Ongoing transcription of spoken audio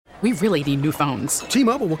We really need new phones.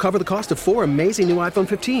 T-Mobile will cover the cost of 4 amazing new iPhone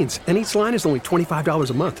 15s, and each line is only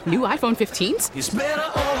 $25 a month. New iPhone 15s? It's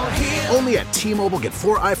better over here. Only at T-Mobile, get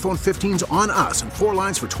 4 iPhone 15s on us and 4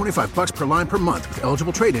 lines for $25 per line per month with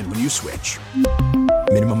eligible trade-in when you switch.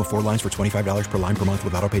 Minimum of 4 lines for $25 per line per month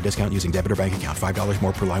with autopay discount using debit or bank account. $5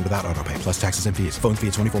 more per line without autopay, plus taxes and fees. Phone fee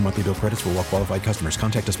at 24 monthly bill credits for well-qualified customers.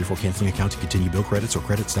 Contact us before canceling account to continue bill credits or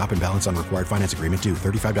credit stop and balance on required finance agreement due.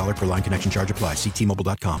 $35 per line connection charge applies. See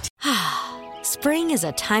T-Mobile.com. Spring is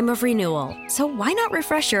a time of renewal, so why not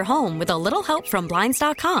refresh your home with a little help from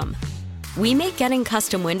Blinds.com? We make getting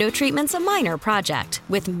custom window treatments a minor project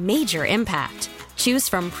with major impact. Choose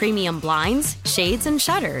from premium blinds, shades, and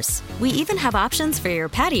shutters. We even have options for your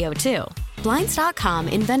patio, too. Blinds.com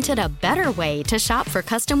invented a better way to shop for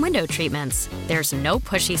custom window treatments. There's no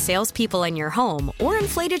pushy salespeople in your home or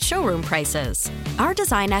inflated showroom prices. Our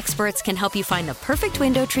design experts can help you find the perfect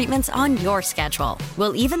window treatments on your schedule.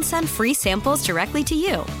 We'll even send free samples directly to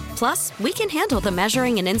you. Plus, we can handle the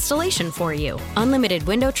measuring and installation for you. Unlimited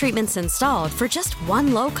window treatments installed for just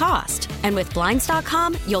one low cost. And with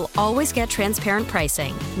Blinds.com, you'll always get transparent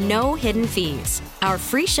pricing. No hidden fees. Our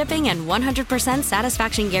free shipping and 100%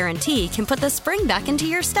 satisfaction guarantee can put the spring back into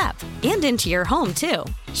your step and into your home, too.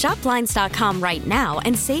 Shop Blinds.com right now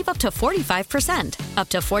and save up to 45%. Up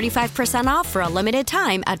to 45% off for a limited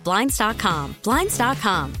time at Blinds.com.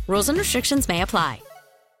 Blinds.com. Rules and restrictions may apply.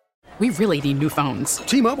 We really need new phones.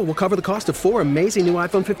 T-Mobile will cover the cost of 4 amazing new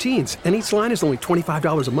iPhone 15s, and each line is only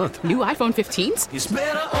 $25 a month. New iPhone 15s? It's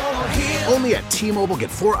better over here. Only at T-Mobile, get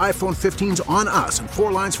 4 iPhone 15s on us and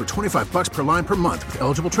 4 lines for $25 per line per month with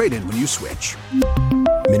eligible trade-in when you switch.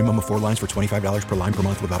 Minimum of 4 lines for $25 per line per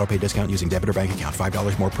month with autopay discount using debit or bank account.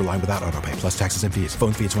 $5 more per line without autopay, plus taxes and fees.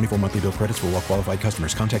 Phone fee at 24 monthly bill credits for well-qualified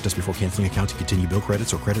customers. Contact us before canceling account to continue bill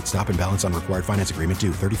credits or credit stop and balance on required finance agreement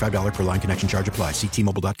due. $35 per line connection charge applies. See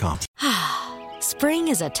T-Mobile.com. Spring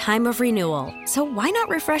is a time of renewal, so why not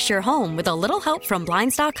refresh your home with a little help from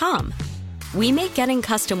Blinds.com? We make getting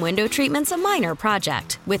custom window treatments a minor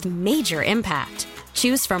project with major impact.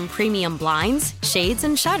 Choose from premium blinds, shades,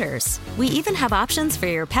 and shutters. We even have options for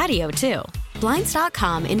your patio, too.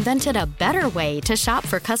 Blinds.com invented a better way to shop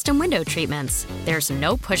for custom window treatments. There's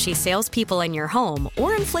no pushy salespeople in your home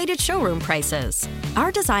or inflated showroom prices.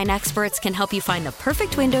 Our design experts can help you find the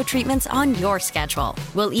perfect window treatments on your schedule.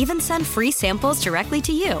 We'll even send free samples directly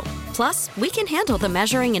to you. Plus, we can handle the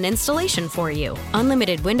measuring and installation for you.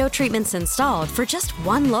 Unlimited window treatments installed for just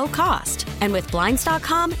one low cost. And with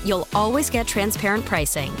Blinds.com, you'll always get transparent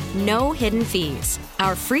pricing. No hidden fees.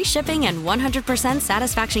 Our free shipping and 100%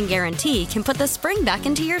 satisfaction guarantee can put the spring back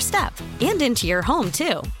into your step and into your home,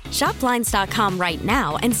 too. Shop Blinds.com right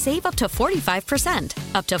now and save up to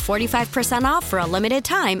 45%. Up to 45% off for a limited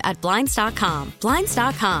time at Blinds.com.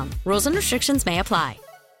 Blinds.com. Rules and restrictions may apply.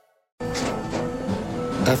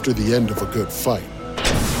 After the end of a good fight,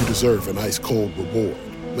 you deserve an ice-cold reward.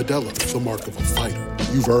 Modelo is the mark of a fighter.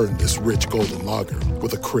 You've earned this rich golden lager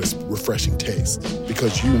with a crisp, refreshing taste.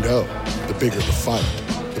 Because you know, the bigger the fight,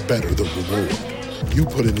 the better the reward. You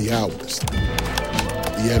put in the hours,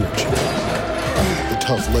 the energy, the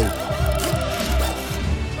tough labor.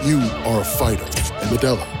 You are a fighter, and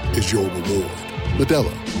Modelo is your reward.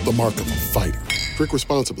 Modelo, the mark of a fighter. Drink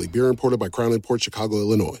responsibly. Beer imported by Crown Imports, Chicago,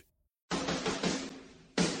 Illinois.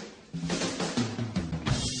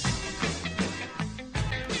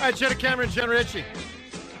 All right, Jenna Cameron, Jen Ritchie.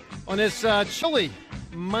 On this chilly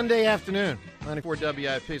Monday afternoon, 94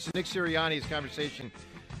 WIP. So Nick Sirianni's conversation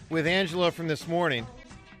with Angelo from this morning,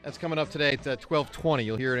 that's coming up today at 12:20.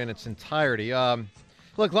 You'll hear it in its entirety.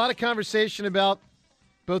 Look, a lot of conversation about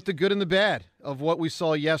both the good and the bad of what we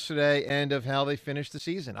saw yesterday and of how they finished the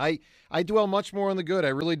season. I dwell much more on the good. I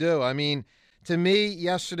really do. I mean, to me,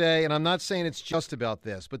 yesterday, and I'm not saying it's just about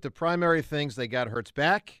this, but the primary things, they got Hurts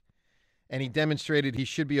back, and he demonstrated he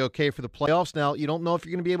should be okay for the playoffs. Now, you don't know if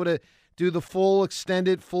you're going to be able to do the full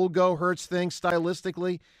extended, full-go Hurts thing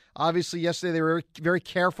stylistically. Obviously, yesterday they were very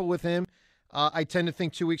careful with him. I tend to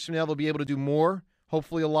think 2 weeks from now they'll be able to do more,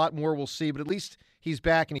 hopefully a lot more. We'll see. But at least he's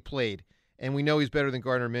back and he played, and we know he's better than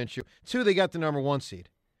Gardner Minshew. 2, they got the number 1 seed.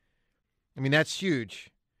 I mean, that's huge.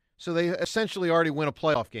 So they essentially already win a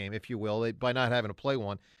playoff game, if you will, by not having to play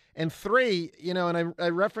one. And 3, and I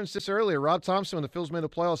referenced this earlier, Rob Thompson, when the Phils made the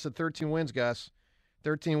playoffs, said 13 wins, guys.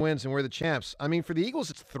 13 wins, and we're the champs. I mean, for the Eagles,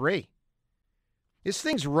 it's 3. This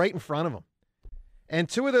thing's right in front of them. And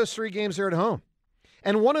 2 of those 3 games are at home.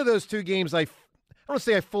 And one of those 2 games, I don't want to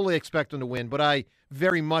say I fully expect them to win, but I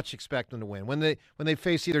very much expect them to win. When they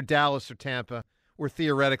face either Dallas or Tampa, or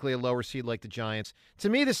theoretically a lower seed like the Giants. To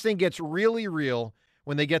me, this thing gets really real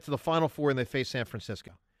when they get to the Final Four and they face San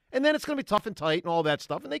Francisco. And then it's going to be tough and tight and all that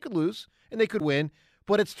stuff, and they could lose and they could win.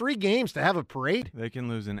 But it's 3 games to have a parade. They can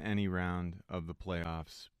lose in any round of the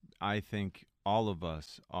playoffs. I think all of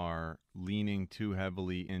us are leaning too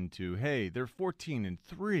heavily into, hey, they're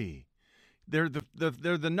 14-3. They're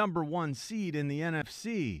the number 1 seed in the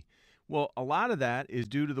NFC. Well, a lot of that is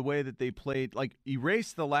due to the way that they played, like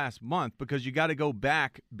erase the last month, because you got to go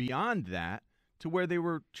back beyond that to where they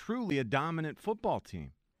were truly a dominant football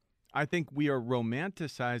team. I think we are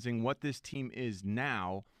romanticizing what this team is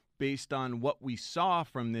now based on what we saw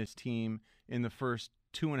from this team in the first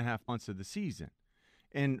 2.5 months of the season.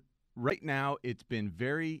 And right now, it's been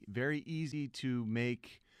very, very easy to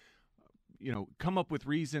come up with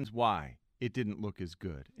reasons why it didn't look as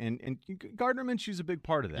good. And Gardner Minshew's a big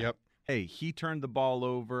part of that. Yep. Hey, he turned the ball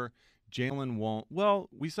over. Jalen won't. Well,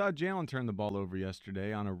 we saw Jalen turn the ball over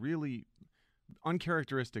yesterday on a really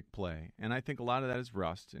uncharacteristic play. And I think a lot of that is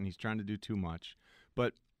rust, and he's trying to do too much.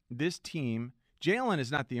 But this team, Jalen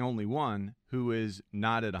is not the only one who is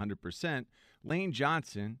not at 100%. Lane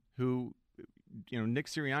Johnson, who Nick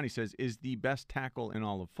Sirianni says is the best tackle in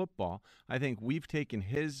all of football. I think we've taken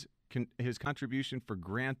his contribution for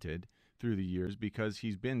granted through the years because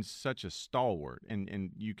he's been such a stalwart,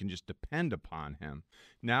 and you can just depend upon him.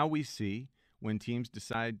 Now we see when teams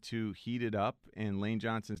decide to heat it up and Lane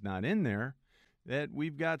Johnson's not in there, that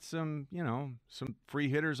we've got some free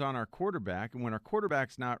hitters on our quarterback, and when our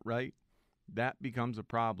quarterback's not right, that becomes a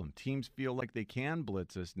problem. Teams feel like they can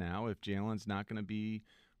blitz us now if Jalen's not going to be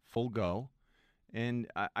full go. And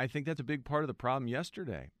I think that's a big part of the problem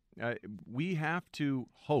yesterday. We have to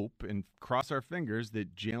hope and cross our fingers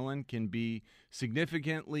that Jalen can be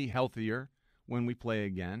significantly healthier when we play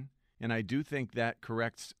again. And I do think that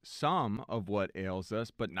corrects some of what ails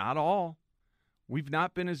us, but not all. We've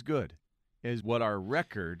not been as good as what our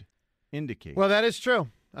record indicates. Well, that is true.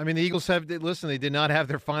 I mean, the Eagles they did not have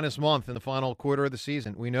their finest month in the final quarter of the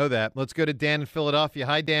season. We know that. Let's go to Dan in Philadelphia.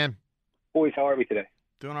 Hi, Dan. Boys, how are we today?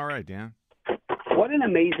 Doing all right, Dan. What an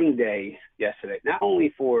amazing day yesterday. Not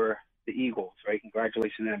only for the Eagles, right?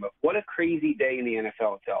 Congratulations to them, but what a crazy day in the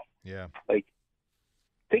NFL itself. Yeah. Like,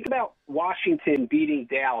 think about Washington beating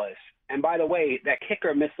Dallas. And by the way, that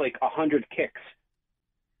kicker missed like 100 kicks.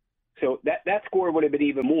 So that score would have been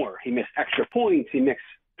even more. He missed extra points. He missed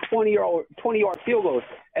 20-yard field goals.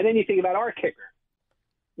 And then you think about our kicker,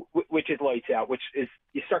 which is lights out, which is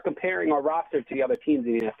you start comparing our roster to the other teams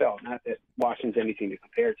in the NFL. Not that Washington's anything to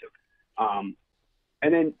compare to.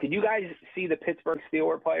 And then did you guys see the Pittsburgh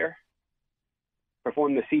Steelers player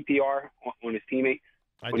perform the CPR on his teammate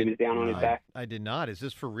when he was down on his back? I did not. Is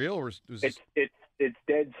this for real? Or was this... It's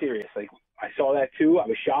dead serious. Like, I saw that too. I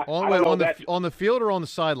was shocked. On the field or on the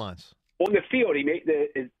sidelines? On the field, he made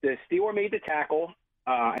the Steeler made the tackle.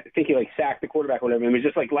 I think he sacked the quarterback or whatever. And was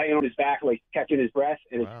just laying on his back, catching his breath,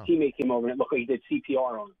 and his teammate came over and it looked like he did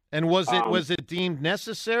CPR on him. And was it deemed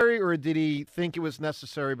necessary, or did he think it was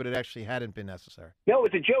necessary, but it actually hadn't been necessary? No,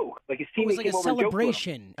 it was a joke. His teammate it was like came a over and joked with him.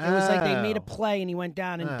 celebration. It was like they made a play and he went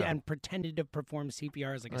down and pretended to perform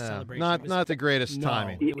CPR as a celebration. Not the greatest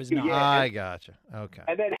timing. It was not. Yeah, I gotcha. Okay.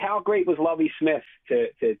 And then how great was Lovie Smith to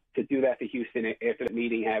do that to Houston after the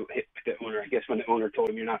meeting with the owner? I guess when the owner told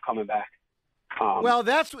him you're not coming back. Well,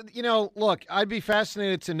 that's look, I'd be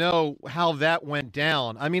fascinated to know how that went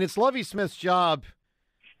down. I mean, it's Lovie Smith's job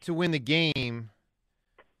to win the game.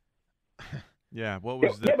 Yeah, what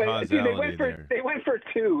was the causality there? They went for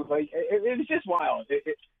 2. It was just wild.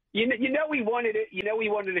 We wanted it. We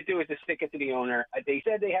wanted to do it to stick it to the owner. They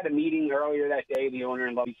said they had a meeting earlier that day, the owner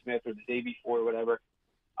and Lovie Smith, or the day before, or whatever.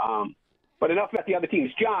 But enough about the other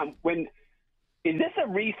teams. John, is this a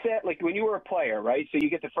reset? Like when you were a player, right? So you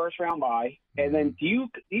get the first round bye, and then do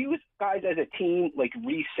you guys as a team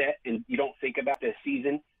reset and you don't think about the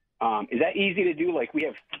season? Is that easy to do? We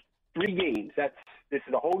have 3 games. This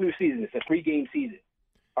is a whole new season. It's a 3-game season.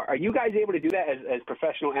 Are you guys able to do that as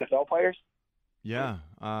professional NFL players? Yeah,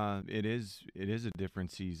 it is a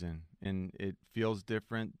different season, and it feels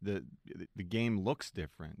different. The game looks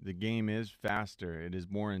different. The game is faster. It is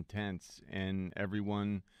more intense, and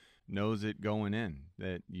everyone knows it going in,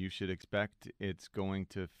 that you should expect it's going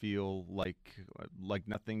to feel like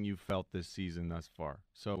nothing you've felt this season thus far.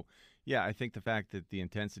 So, yeah, I think the fact that the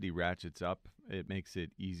intensity ratchets up, it makes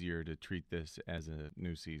it easier to treat this as a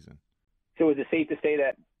new season. So is it safe to say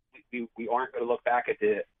that we aren't going to look back at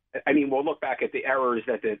we'll look back at the errors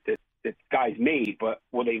that the guys made, but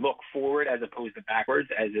will they look forward as opposed to backwards,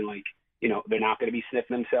 as in they're not going to be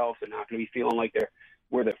sniffing themselves, they're not going to be feeling like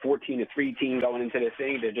we're the 14-3 team going into this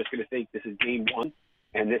thing. They're just going to think this is game 1,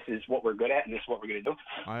 and this is what we're good at, and this is what we're going to do.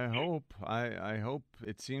 I hope. I hope.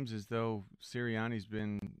 It seems as though Sirianni's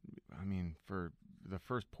been, for the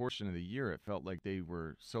first portion of the year, it felt like they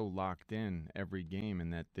were so locked in every game,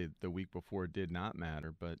 and that the week before did not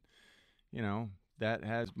matter. But that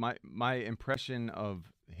has my impression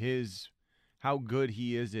of how good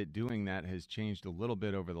he is at doing that has changed a little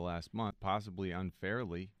bit over the last month, possibly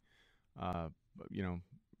unfairly. But,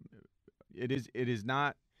 it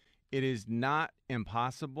is not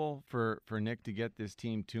impossible for Nick to get this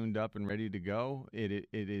team tuned up and ready to go. It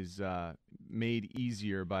is made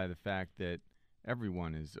easier by the fact that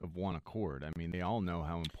everyone is of one accord. I mean, they all know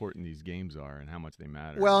how important these games are and how much they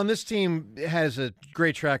matter. Well, and this team has a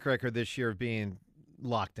great track record this year of being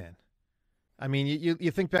locked in. I mean,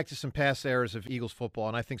 you think back to some past eras of Eagles football,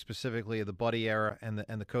 and I think specifically of the Buddy era and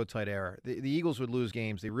the Kotite era. The Eagles would lose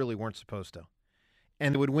games they really weren't supposed to,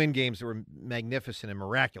 and they would win games that were magnificent and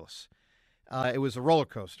miraculous. It was a roller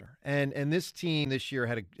coaster, and this team this year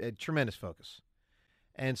had a tremendous focus.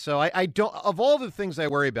 And so I don't, of all the things I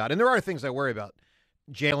worry about, and there are things I worry about,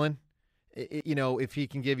 Jalen, if he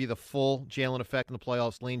can give you the full Jalen effect in the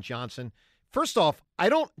playoffs, Lane Johnson. First off, I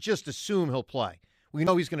don't just assume he'll play. We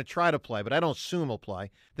know he's going to try to play, but I don't assume he'll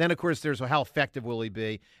play. Then, of course, there's how effective will he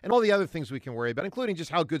be, and all the other things we can worry about, including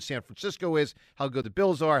just how good San Francisco is, how good the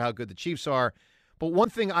Bills are, how good the Chiefs are. But one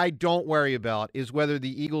thing I don't worry about is whether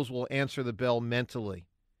the Eagles will answer the bell mentally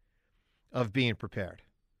of being prepared.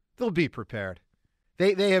 They'll be prepared.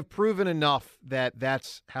 They have proven enough that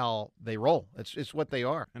that's how they roll. It's what they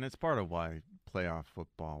are. And it's part of why playoff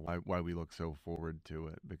football, why we look so forward to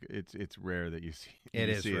it. It's rare that you see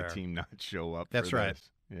a team not show up. That's for right. This.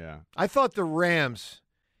 Yeah. I thought the Rams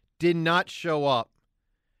did not show up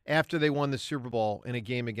after they won the Super Bowl in a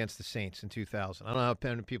game against the Saints in 2000. I don't know how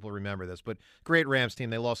many people remember this, but great Rams team.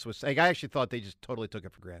 They lost to a Saint. I actually thought they just totally took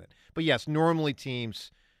it for granted. But yes, normally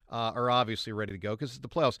teams are obviously ready to go because it's the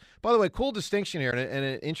playoffs. By the way, cool distinction here and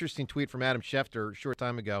an interesting tweet from Adam Schefter a short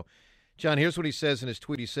time ago. John, here's what he says in his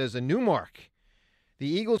tweet. He says, a new mark. The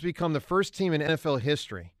Eagles become the first team in NFL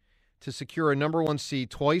history to secure a number one seed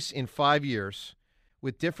twice in 5 years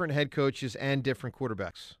with different head coaches and different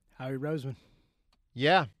quarterbacks. Howie Roseman.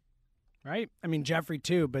 Yeah. Right? I mean, Jeffrey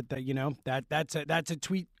too, but that's a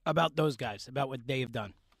tweet about those guys, about what they have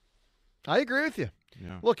done. I agree with you.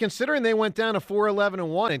 Yeah. Well, considering they went down to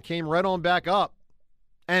 4-11-1 and came right on back up,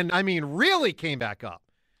 and I mean really came back up,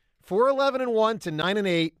 4-11-1 to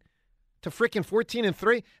 9-8 to freaking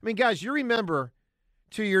 14-3. I mean, guys, you remember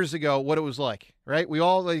 2 years ago what it was like, right?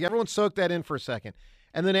 Everyone soaked that in for a second,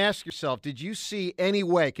 and then ask yourself, did you see any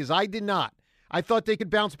way? Because I did not. I thought they could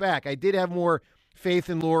bounce back. I did have more faith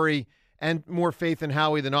in Laurie and more faith in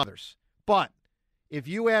Howie than others. But if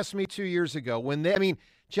you asked me 2 years ago,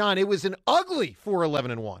 John, it was an ugly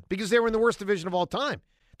 4-11-1 because they were in the worst division of all time.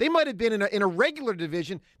 They might have been in a regular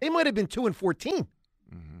division. They might have been 2-14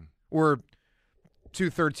 or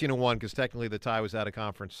 2-13-1 because technically the tie was out of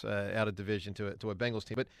conference, out of division to a Bengals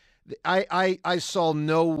team. But I saw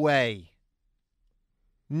no way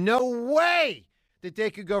that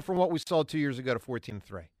they could go from what we saw 2 years ago to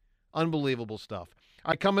 14-3. Unbelievable stuff.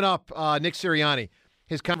 All right, coming up, Nick Sirianni,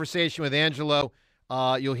 his conversation with Angelo.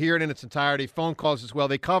 You'll hear it in its entirety. Phone calls as well.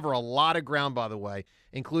 They cover a lot of ground, by the way,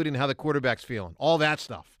 including how the quarterback's feeling. All that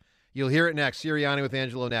stuff. You'll hear it next. Sirianni with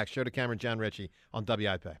Angelo next. Show to Cameron, John Ritchie on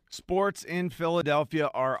WIP. Sports in Philadelphia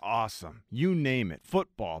are awesome. You name it.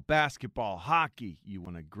 Football, basketball, hockey. You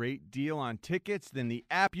want a great deal on tickets? Then the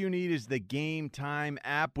app you need is the Game Time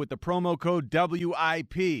app with the promo code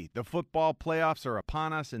WIP. The football playoffs are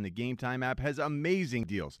upon us, and the Game Time app has amazing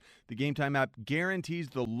deals. The Game Time app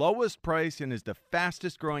guarantees the lowest price and is the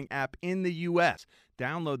fastest growing app in the U.S.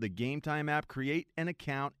 Download the Game Time app, create an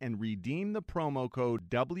account, and redeem the promo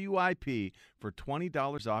code WIP for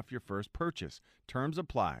 $20 off your first purchase. Terms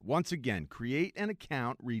apply. Once again, create an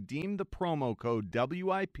account, redeem the promo code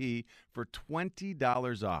WIP for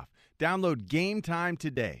 $20 off. Download Game Time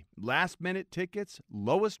today. Last-minute tickets,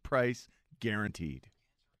 lowest price, guaranteed.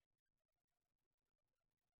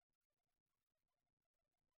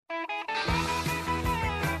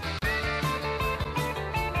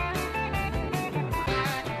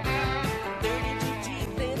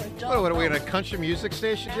 What are we at a country music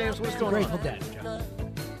station, James? What's going Grateful on? Dead, John.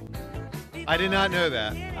 I did not know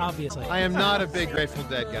that. Obviously. I am not a big Grateful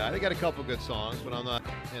Dead guy. They got a couple good songs, but I'm not,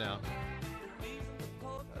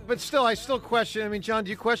 But still, I still question. I mean, John, do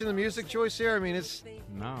you question the music choice here? I mean, it's...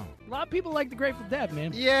 No. A lot of people like the Grateful Dead,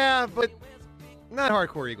 man. Yeah, but not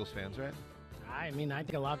hardcore Eagles fans, right? I mean, I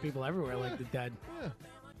think a lot of people everywhere like the Dead. Yeah.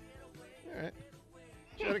 All right.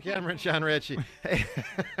 Show to Cameron, John Ritchie.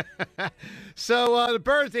 So the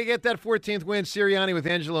Birds, they get that 14th win. Sirianni with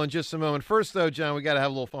Angelo in just a moment. First, though, John, we got to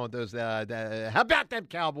have a little fun with those. How about them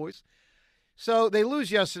Cowboys? So they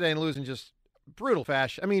lose yesterday and losing just brutal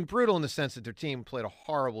fashion. I mean, brutal in the sense that their team played a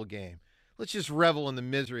horrible game. Let's just revel in the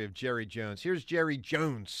misery of Jerry Jones. Here's Jerry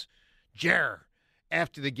Jones,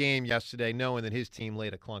 after the game yesterday, knowing that his team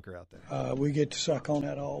laid a clunker out there. We get to suck on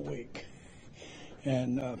that all week.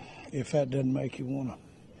 And if that doesn't make you want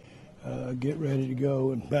to get ready to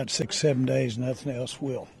go in about 6-7 days, nothing else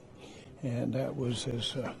will. And that was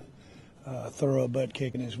as thorough a butt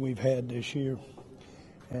kicking as we've had this year.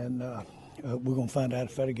 And we're going to find out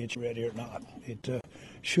if that'll get you ready or not. It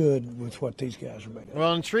should with what these guys are making.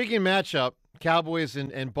 Well, intriguing matchup, Cowboys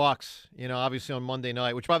and Bucks, obviously on Monday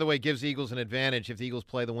night, which, by the way, gives Eagles an advantage if the Eagles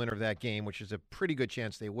play the winner of that game, which is a pretty good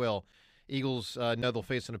chance they will. Eagles know they'll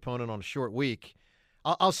face an opponent on a short week.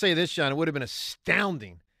 I'll say this, John, it would have been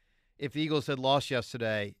astounding if the Eagles had lost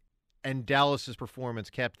yesterday and Dallas's performance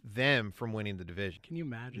kept them from winning the division. Can you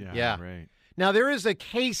imagine? Yeah. Right. Now, there is a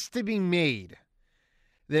case to be made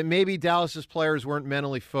that maybe Dallas's players weren't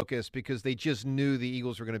mentally focused because they just knew the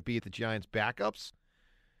Eagles were going to beat the Giants' backups.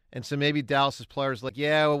 And so maybe Dallas's players like,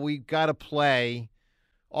 we got to play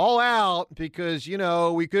all out because,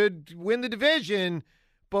 we could win the division,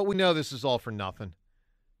 but we know this is all for nothing.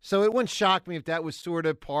 So it wouldn't shock me if that was sort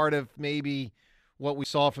of part of maybe what we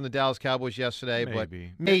saw from the Dallas Cowboys yesterday.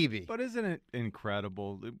 Maybe. But isn't it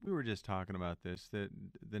incredible? We were just talking about this, that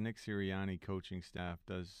the Nick Sirianni coaching staff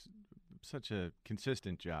does such a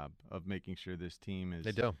consistent job of making sure this team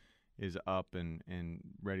is up and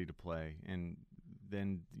ready to play. And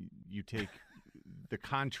then you take the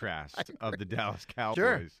contrast of the Dallas Cowboys.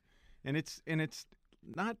 Sure. And it's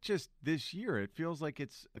not just this year. It feels like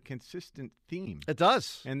it's a consistent theme. It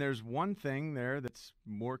does. And there's one thing there that's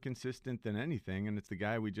more consistent than anything, and it's the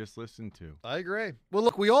guy we just listened to. I agree. Well,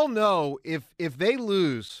 look, we all know if they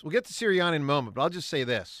lose, we'll get to Sirianni in a moment, but I'll just say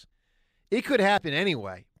this. It could happen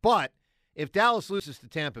anyway. But if Dallas loses to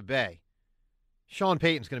Tampa Bay, Sean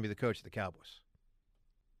Payton's going to be the coach of the Cowboys.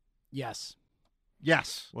 Yes.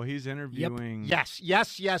 Yes. Well, he's interviewing. Yes.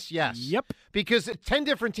 Yep. Because 10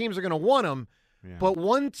 different teams are going to want him. Yeah. But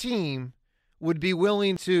one team would be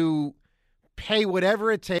willing to pay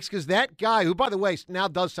whatever it takes because that guy, who, by the way, now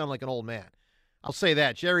does sound like an old man. I'll say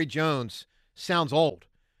that. Jerry Jones sounds old,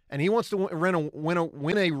 and he wants to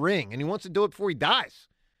win a ring, and he wants to do it before he dies.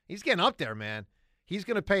 He's getting up there, man. He's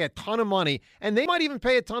going to pay a ton of money, and they might even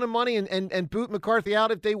pay a ton of money and boot McCarthy out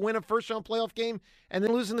if they win a first-round playoff game and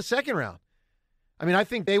then lose in the second round. I mean, I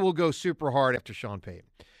think they will go super hard after Sean Payton.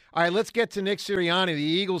 All right, let's get to Nick Sirianni. The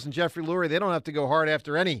Eagles and Jeffrey Lurie, they don't have to go hard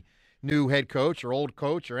after any new head coach or old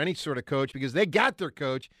coach or any sort of coach because they got their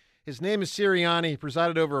coach. His name is Sirianni. He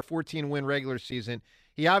presided over a 14-win regular season.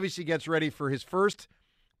 He obviously gets ready for his first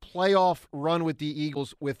playoff run with the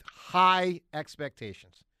Eagles with high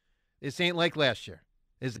expectations. This ain't like last year.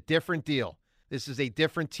 This is a different deal. This is a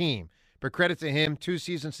different team. But credit to him, 2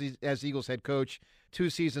 seasons as Eagles head coach, 2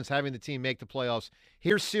 seasons having the team make the playoffs.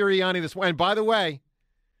 Here's Sirianni this morning. And by the way,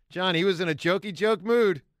 John, he was in a jokey joke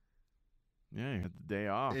mood. Yeah, he had the day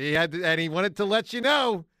off. And he wanted to let you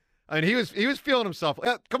know. I mean, he was feeling himself.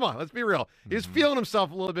 Come on, let's be real. He was feeling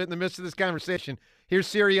himself a little bit in the midst of this conversation. Here's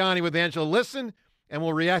Sirianni with Angelo. Listen, and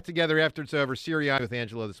we'll react together after it's over. Sirianni with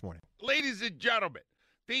Angelo this morning. Ladies and gentlemen,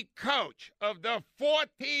 the coach of the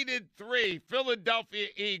 14-3 Philadelphia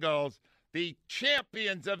Eagles, the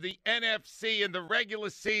champions of the NFC in the regular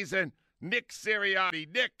season, Nick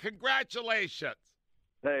Sirianni. Nick, congratulations.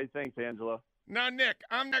 Hey, thanks, Angelo. Now, Nick,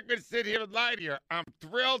 I'm not going to sit here and lie to you. I'm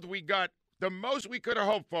thrilled. We got the most we could have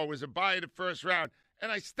hoped for was a bye in the first round,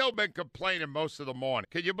 and I still been complaining most of the morning.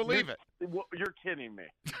 Can you believe it? You're kidding me.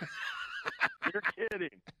 You're kidding.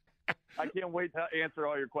 I can't wait to answer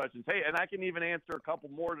all your questions. Hey, and I can even answer a couple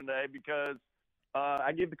more today because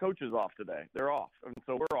I gave the coaches off today. They're off, and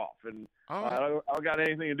so we're off. And I don't got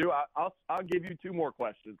anything to do. I'll give you 2 more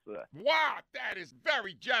questions today. Wow, that is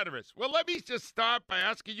very generous. Well, let me just start by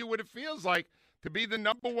asking you what it feels like to be the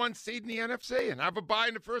number 1 seed in the NFC and have a bye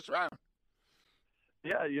in the first round.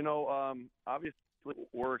 Yeah, obviously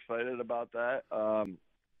we're excited about that.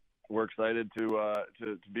 We're excited to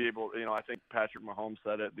be able. I think Patrick Mahomes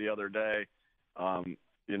said it the other day.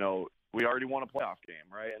 We already won a playoff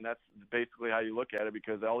game, right? And that's basically how you look at it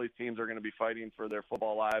because all these teams are going to be fighting for their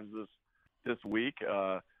football lives this week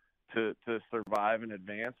to survive and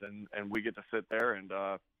advance, and we get to sit there and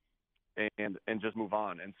just move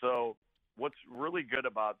on. And so what's really good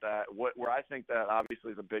about that, where I think that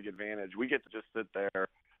obviously is a big advantage, we get to just sit there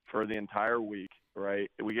for the entire week, right?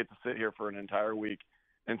 We get to sit here for an entire week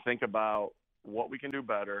and think about what we can do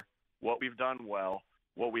better, what we've done well,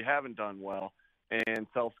 what we haven't done well, and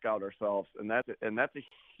self-scout ourselves, and that's a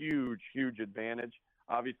huge advantage.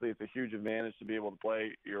 Obviously, it's a huge advantage to be able to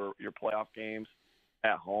play your playoff games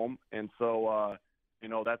at home, and so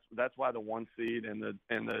that's why the 1 seed and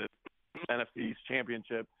the NFC East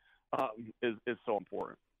championship is so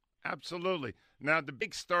important. Absolutely. Now, the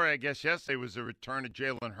big story, I guess, yesterday was the return of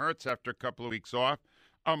Jalen Hurts after a couple of weeks off.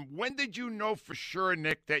 When did you know for sure,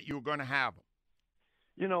 Nick, that you were going to have him?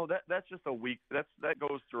 That's just a week. That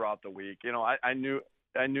goes throughout the week. I knew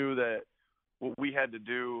that what we had to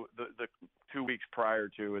do the 2 weeks prior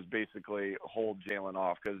to is basically hold Jalen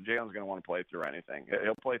off, because Jalen's going to want to play through anything.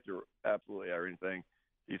 He'll play through absolutely everything.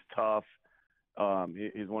 He's tough.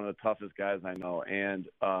 He's one of the toughest guys I know, and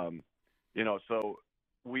so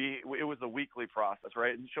it was a weekly process,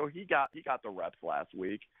 right? And so he got the reps last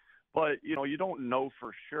week, but you don't know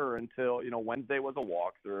for sure until Wednesday was a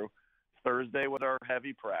walkthrough, Thursday was our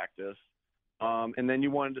heavy practice, and then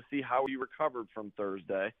you wanted to see how he recovered from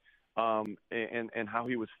Thursday, and how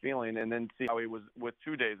he was feeling, and then see how he was with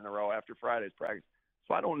 2 days in a row after Friday's practice.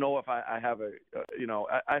 So I don't know if I have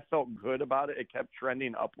I felt good about it. It kept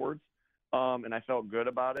trending upwards, and I felt good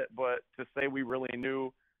about it. But to say we really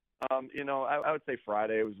knew, I would say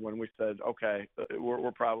Friday was when we said, okay,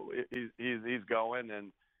 we're probably he's going,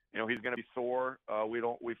 and he's going to be sore. We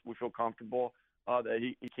feel comfortable that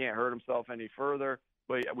he can't hurt himself any further,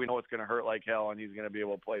 but we know it's going to hurt like hell, and he's going to be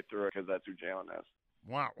able to play through it because that's who Jalen is.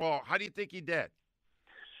 Wow. Well, how do you think he did?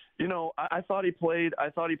 I thought he played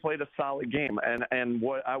a solid game, and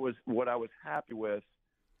what I was happy with,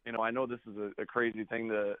 I know this is a crazy thing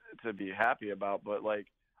to be happy about, but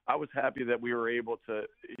I was happy that we were able to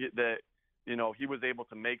he was able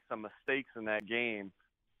to make some mistakes in that game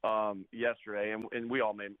yesterday, and we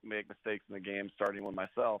all make mistakes in the game, starting with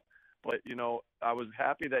myself. But I was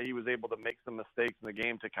happy that he was able to make some mistakes in the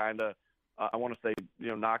game to kind of I want to say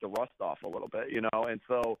knock the rust off a little bit, and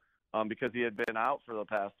so. Because he had been out for the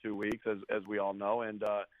past 2 weeks, as we all know, and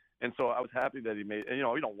so I was happy that he made. You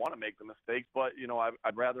don't want to make the mistakes, but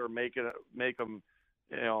I'd rather make them,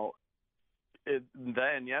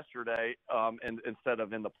 than yesterday, and instead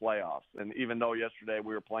of in the playoffs. And even though yesterday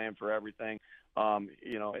we were playing for everything, and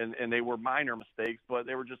they were minor mistakes, but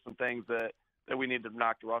they were just some things that we needed to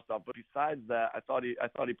knock the rust off. But besides that, I thought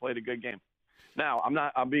he played a good game. Now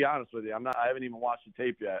I'll be honest with you, I haven't even watched the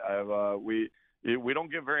tape yet. We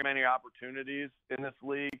don't get very many opportunities in this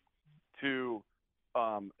league to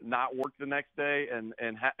not work the next day, and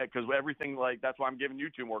because everything that's why I'm giving you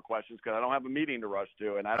 2 more questions, because I don't have a meeting to rush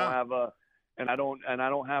to, and I don't have and I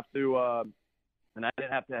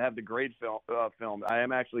didn't have to have the grade filmed. I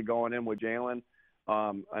am actually going in with Jalen.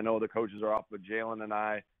 I know the coaches are off, but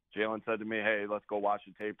Jalen said to me, "Hey, let's go watch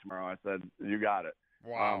the tape tomorrow." I said, "You got it."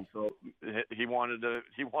 Wow. So he wanted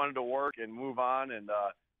to work and move on, and.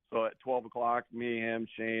 So at 12 o'clock, me, him,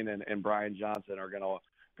 Shane, and Brian Johnson are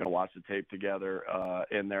gonna watch the tape together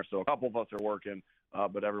in there. So a couple of us are working,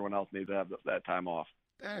 but everyone else needs to have that time off.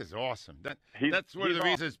 That is awesome. That's one of the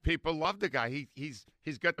reasons people love the guy.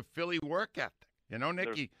 He's got the Philly work ethic.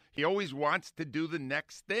 Nick, he always wants to do the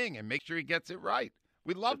next thing and make sure he gets it right.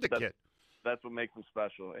 We love the kid. That's what makes him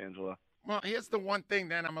special, Angela. Well, here's the one thing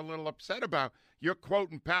that I'm a little upset about. You're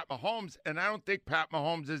quoting Pat Mahomes, and I don't think Pat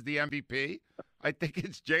Mahomes is the MVP. I think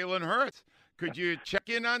it's Jalen Hurts. Could you check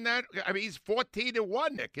in on that? I mean, he's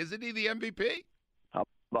 14-1, Nick. Isn't he the MVP?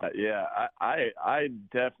 Yeah, I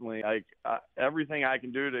definitely everything I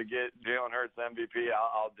can do to get Jalen Hurts MVP.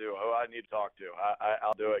 I'll do. Who I need to talk to,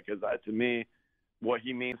 I'll do it, because to me, what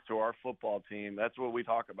he means to our football team, that's what we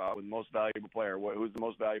talk about with most valuable player. Who's the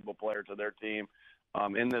most valuable player to their team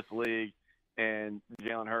in this league? And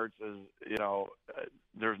Jalen Hurts is,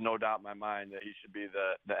 there's no doubt in my mind that he should be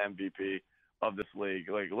the MVP of this league.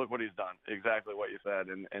 Look what he's done. Exactly what you said.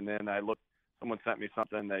 And then someone sent me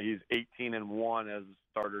something that he's 18-1 as a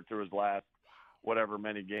starter through his last whatever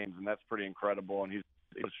many games, and that's pretty incredible. And he's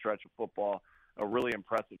a stretch of football, a really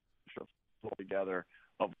impressive together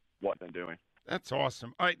of what they're doing. That's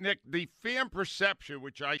awesome. All right, Nick, the fan perception,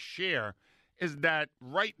 which I share, is that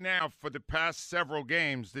right now for the past several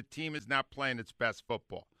games, the team is not playing its best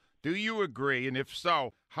football. Do you agree? And if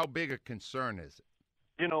so, how big a concern is it?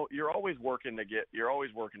 You're always working to get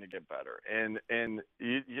better, and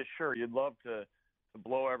you'd love to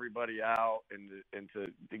blow everybody out and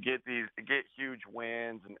to get huge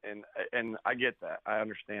wins, and I get that. I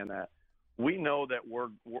understand that. We know that we're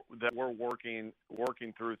working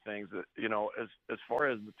through things that, as far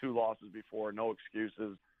as the 2 losses before, no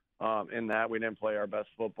excuses. In that we didn't play our best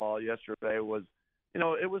football. Yesterday was,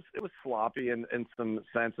 it was sloppy in some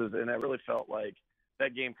senses, and it really felt like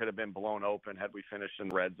that game could have been blown open had we finished in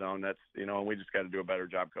the red zone. That's, and we just got to do a better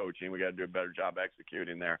job coaching. We got to do a better job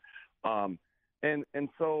executing there. And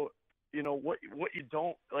so, what you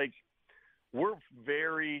don't like, we're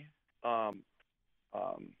very,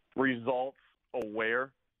 results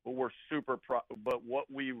aware, but we're but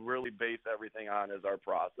what we really base everything on is our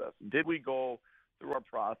process. Did we go through our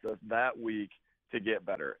process that week to get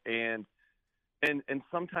better? And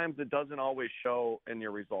sometimes it doesn't always show in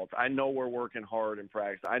your results. I know we're working hard in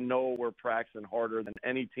practice. I know we're practicing harder than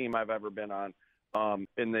any team I've ever been on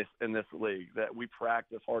in this league. That we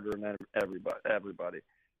practice harder than everybody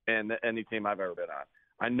and any team I've ever been on.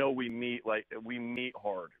 I know we meet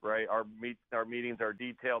hard, right? Our meetings are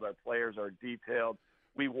detailed. Our players are detailed.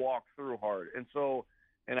 We walk through hard, and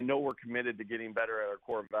I know we're committed to getting better at our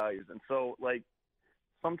core values. And so,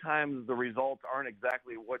 sometimes the results aren't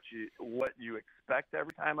exactly what you expect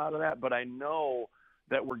every time out of that, but I know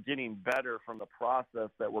that we're getting better from the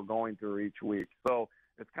process that we're going through each week. So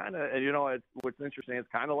it's kind of, what's interesting. It's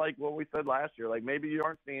kind of like what we said last year. Like, maybe you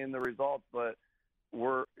aren't seeing the results, but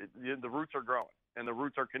the roots are growing, and the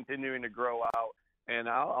roots are continuing to grow out. And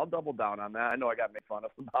I'll double down on that. I know I got made fun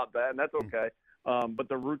of about that, and that's okay. But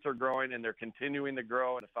the roots are growing, and they're continuing to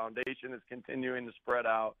grow, and the foundation is continuing to spread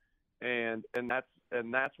out. And that's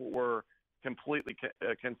what we're completely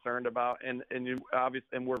concerned about, and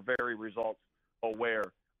we're very results aware.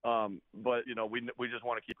 But we just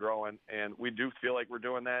want to keep growing, and we do feel like we're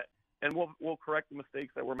doing that, and we'll correct the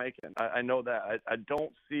mistakes that we're making. I know that. I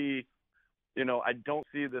don't see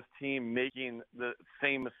this team making the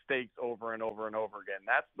same mistakes over and over and over again.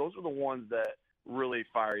 Those are the ones that really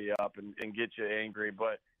fire you up and get you angry.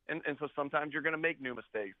 But and so sometimes you're going to make new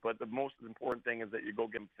mistakes, but the most important thing is that you go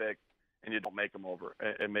get them fixed and you don't make them over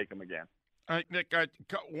and make them again. All right, Nick,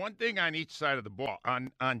 one thing on each side of the ball.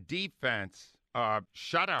 On defense,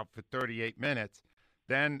 shutout for 38 minutes.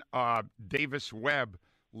 Then Davis Webb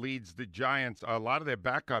leads the Giants. A lot of their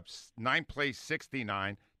backups, 9 plays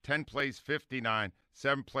 69, 10 plays 59,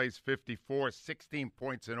 7 plays 54, 16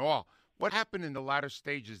 points in all. What happened in the latter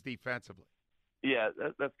stages defensively? Yeah,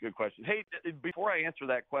 that's a good question. Hey, before I answer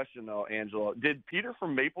that question, though, Angelo, did Peter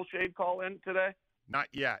from Maple Shade call in today? Not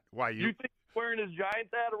yet. Why you think he's wearing his Giants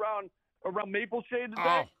hat around Maple Shade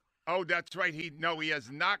today? Oh, that's right. He has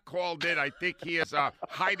not called in. I think he is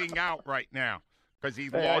hiding out right now because he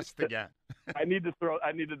lost again. I needed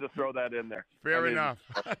to throw that in there. Fair enough.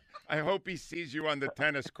 I hope he sees you on the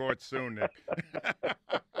tennis court soon, Nick.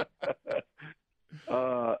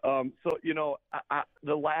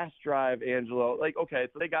 The last drive, Angelo, so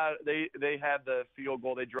they had the field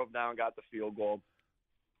goal. They drove down, got the field goal,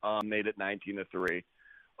 made it 19-3.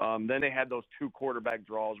 Then they had those 2 quarterback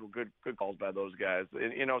draws, were good calls by those guys.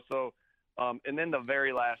 And then the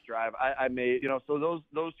very last drive, I made, so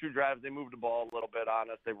those 2 drives, they moved the ball a little bit on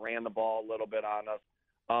us. They ran the ball a little bit on us.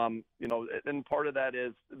 And part of that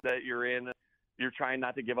is that you're trying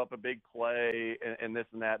not to give up a big play and this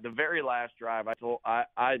and that. The very last drive, I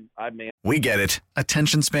made. We get it.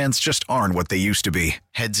 Attention spans just aren't what they used to be.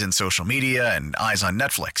 Heads in social media and eyes on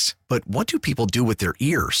Netflix. But what do people do with their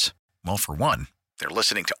ears? Well, for one, they're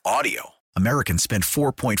listening to audio. Americans spend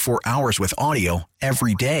 4.4 hours with audio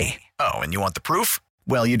every day. Oh, and you want the proof?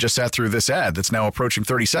 Well, you just sat through this ad that's now approaching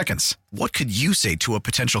 30 seconds. What could you say to a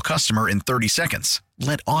potential customer in 30 seconds?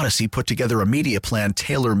 Let Odyssey put together a media plan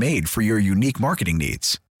tailor-made for your unique marketing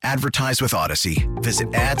needs. Advertise with Odyssey.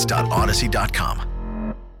 Visit ads.odyssey.com.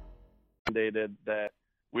 Mandated that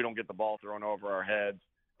we don't get the ball thrown over our heads,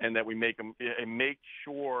 and that we make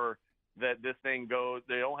sure that this thing goes.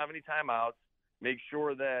 They don't have any timeouts. Make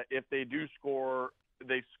sure that if they do score,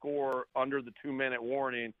 they score under the 2-minute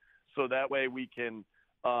warning, so that way we can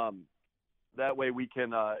get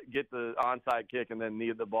the onside kick and then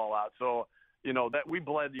knee the ball out. So that we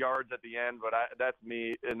bled yards at the end, but that's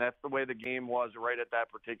me, and that's the way the game was right at that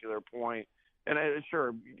particular point. And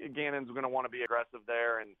sure, Gannon's going to want to be aggressive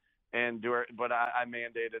there and do it, but I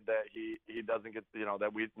mandated that he doesn't get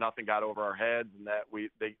that nothing got over our heads, and that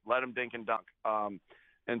they let him dink and dunk.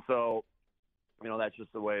 And so that's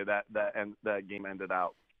just the way that game ended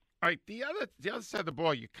out. All right, the other side of the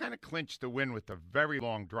ball, you kind of clinched the win with a very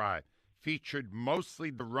long drive, featured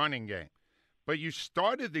mostly the running game. But you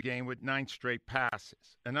started the game with 9 straight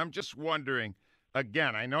passes. And I'm just wondering,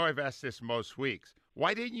 again, I know I've asked this most weeks,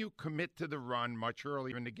 why didn't you commit to the run much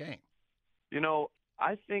earlier in the game?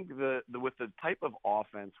 I think with the type of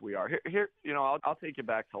offense we are here, I'll take you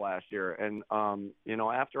back to last year, and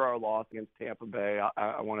after our loss against Tampa Bay,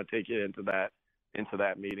 I want to take you into that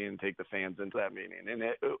meeting and take the fans into that meeting. And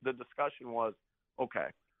the discussion was, okay,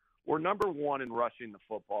 we're number 1 in rushing the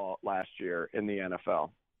football last year in the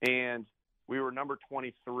NFL, and we were number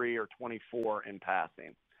 23 or 24 in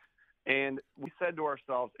passing. And we said to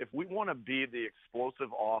ourselves, if we want to be the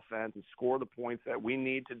explosive offense and score the points that we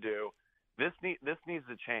need to do, this needs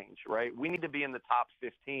to change, right? We need to be in the top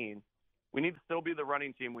 15 We need to still be the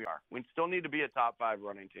running team we are. We still need to be a top 5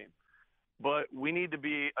 running team. But we need to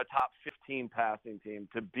be a top 15 passing team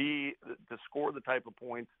to score the type of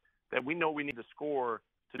points that we know we need to score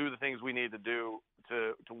to do the things we need to do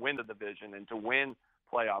to win the division and to win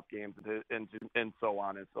playoff games and so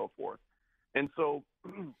on and so forth. And so,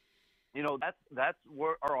 that's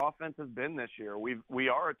where our offense has been this year. We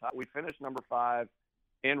finished number 5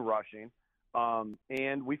 in rushing,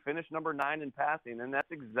 and we finished number 9 in passing, and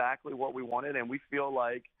that's exactly what we wanted. And we feel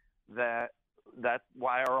like that's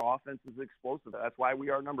why our offense is explosive. That's why we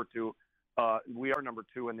are number 2. We are number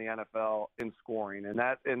 2 in the NFL in scoring,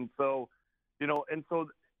 and so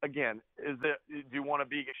again, do you want to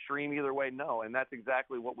be extreme either way? No, and that's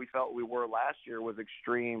exactly what we felt we were last year, was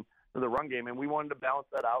extreme for the run game, and we wanted to balance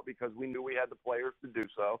that out because we knew we had the players to do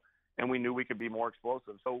so, and we knew we could be more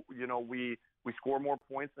explosive. So we score more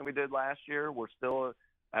points than we did last year. We're still,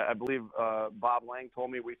 I believe Bob Lang told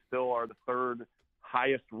me we still are the 3rd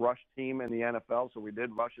highest rush team in the NFL. So we did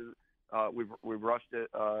rush it. We've rushed it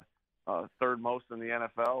 3rd most in the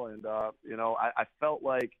NFL, and I felt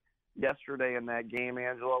like yesterday in that game,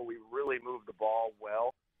 Angelo, we really moved the ball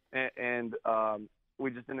well, and we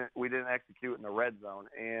didn't execute in the red zone.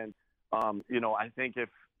 And I think if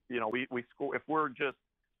we score, if we're just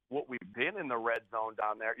what we've been in the red zone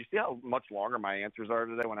down there. You see how much longer my answers are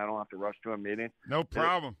today when I don't have to rush to a meeting? No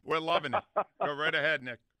problem. We're loving it. Go right ahead,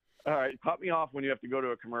 Nick. All right, cut me off when you have to go to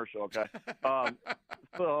a commercial, okay?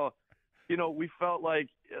 So, we felt like,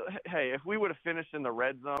 hey, if we would have finished in the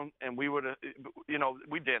red zone and we would have,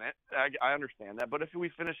 we didn't. I understand that. But if we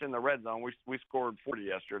finished in the red zone, we scored 40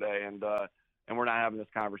 yesterday, and we're not having this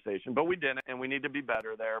conversation. But we didn't, and we need to be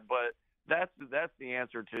better there. But that's the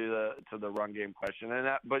answer to the run game question.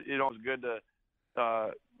 But it's good to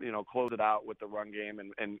close it out with the run game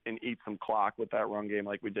and eat some clock with that run game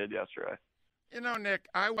like we did yesterday. Nick,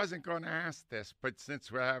 I wasn't going to ask this, but since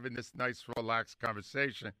we're having this nice, relaxed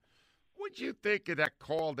conversation, what'd you think of that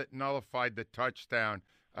call that nullified the touchdown,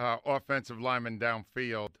 offensive lineman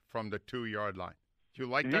downfield from the 2-yard line? Did you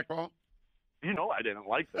like that call? I didn't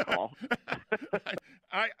like that call.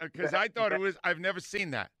 Because I thought it was. I've never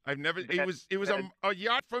seen that. It was a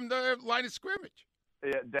yard from the line of scrimmage.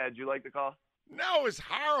 Yeah, Dad, you like the call? No, it's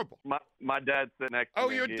horrible. My dad's sitting next to me. Oh,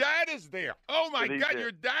 your dad is there. Oh my God,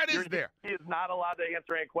 your dad is there. He is not allowed to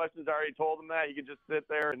answer any questions. I already told him that. He can just sit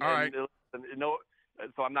there and all right.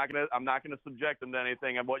 So I'm not gonna subject him to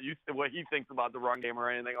anything of what he thinks about the run game or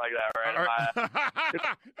anything like that. Right?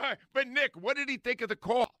 All right. But Nick, what did he think of the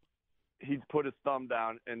call? He put his thumb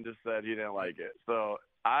down and just said he didn't like it. So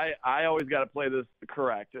I always got to play this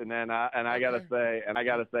correct, and then I got to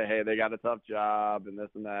say, hey, they got a tough job and this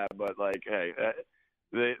and that, but like, hey,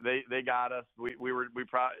 they got us.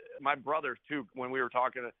 My brothers too. When we were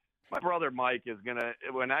talking, my brother Mike is gonna,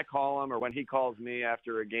 when I call him or when he calls me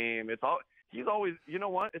after a game, he's always, you know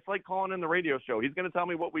what? It's like calling in the radio show. He's gonna tell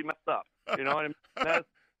me what we messed up. You know what I mean?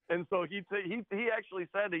 And so he actually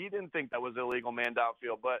said that he didn't think that was illegal man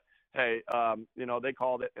downfield, but hey, they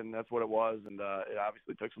called it, and that's what it was, and it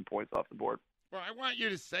obviously took some points off the board. Well, I want you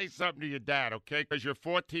to say something to your dad, okay? Because you're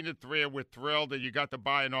 14-3, and we're thrilled that you got the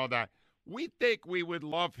bye and all that. We think we would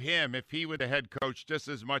love him if he were the head coach just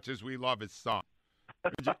as much as we love his son.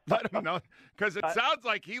 Would you let him know? Because it sounds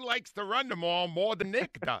like he likes to run them all more than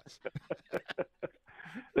Nick does.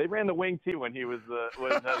 They ran the wing tee when he was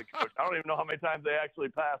head coach. I don't even know how many times they actually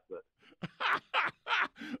passed it.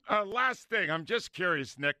 Last thing, I'm just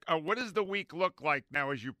curious, Nick. What does the week look like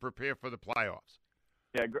now as you prepare for the playoffs?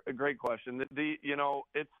 Yeah, great question.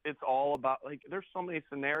 It's all about, like, there's so many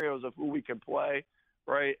scenarios of who we can play,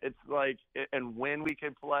 right? It's like, and when we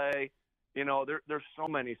can play. There's so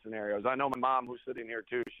many scenarios. I know my mom, who's sitting here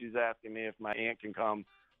too, she's asking me if my aunt can come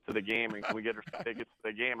to the game and can we get her tickets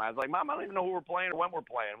to the game. I was like, Mom, I don't even know who we're playing or when we're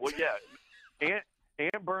playing. Well, yeah,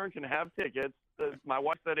 Aunt Byrne can have tickets. My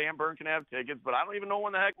wife said Aunt Byrne can have tickets, but I don't even know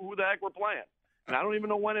who the heck we're playing, and I don't even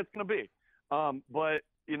know when it's going to be. But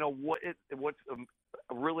what's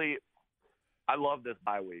really, I love this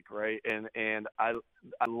bye week, right? And I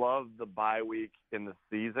love the bye week in the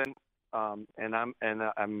season. And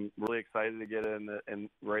I'm really excited to get in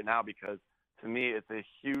right now because to me it's a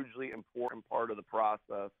hugely important part of the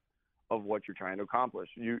process of what you're trying to accomplish.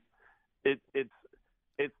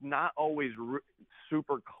 It's not always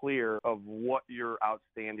super clear of what you're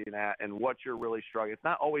outstanding at and what you're really struggling. It's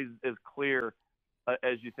not always as clear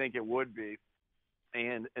as you think it would be,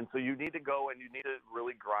 and so you need to go and you need to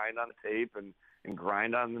really grind on the tape and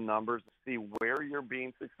grind on the numbers to see where you're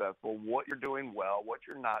being successful, what you're doing well, what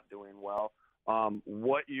you're not doing well,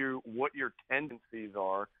 what your tendencies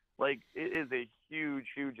are. Like, it is a huge,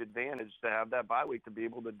 huge advantage to have that bye week to be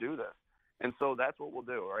able to do this. And so that's what we'll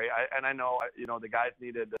do, right? I know, the guys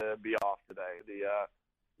needed to be off today.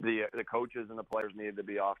 The coaches and the players needed to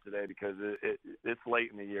be off today because it's late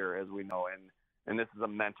in the year, as we know, and this is a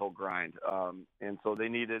mental grind. And so they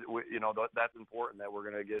needed, that's important that we're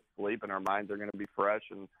going to get sleep and our minds are going to be fresh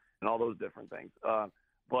and all those different things.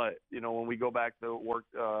 But when we go back to work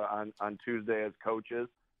on Tuesday as coaches,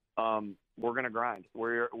 we're going to grind.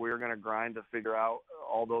 We're going to grind to figure out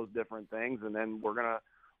all those different things, and then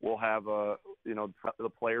we'll have the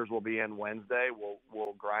players will be in Wednesday.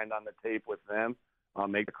 We'll grind on the tape with them,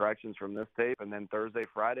 make the corrections from this tape, and then Thursday,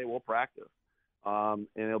 Friday we'll practice. And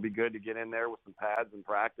it'll be good to get in there with some pads and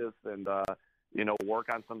practice, and work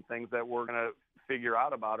on some things that we're going to figure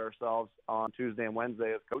out about ourselves on Tuesday and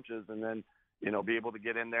Wednesday as coaches, and then be able to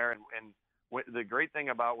get in there and the great thing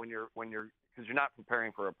about when you're because you're not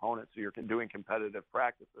preparing for opponents, so you're doing competitive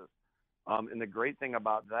practices. And the great thing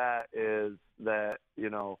about that is that,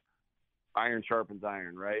 iron sharpens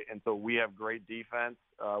iron, right? And so we have great defense.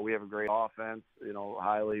 We have a great offense,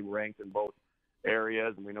 highly ranked in both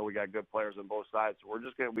areas. And we know we got good players on both sides. So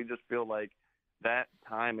we just feel like that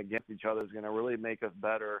time against each other is going to really make us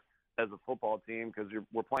better as a football team because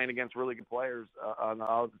we're playing against really good players on the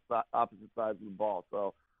opposite sides of the ball.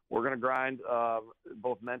 So we're going to grind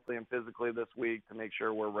both mentally and physically this week to make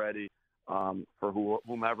sure we're ready for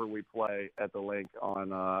whomever we play at the link on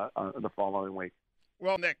the following week.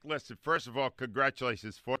 Well, Nick, listen, first of all,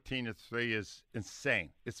 congratulations. 14-3 is insane.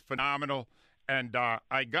 It's phenomenal. And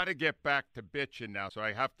I got to get back to bitching now, so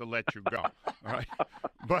I have to let you go. All right?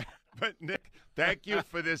 But Nick, thank you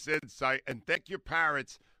for this insight, and thank your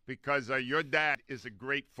parents because your dad is a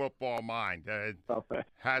great football mind.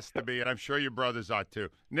 Has to be, and I'm sure your brothers are too.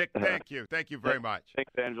 Nick, thank you. Thank you very much.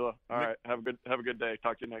 Thanks, Angela. All right, have a good day.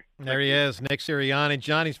 Talk to you, Nick. There he is, Nick Sirianni.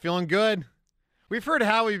 Johnny's feeling good. We've heard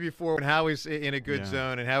Howie before when Howie's in a good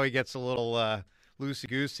zone and how he gets a little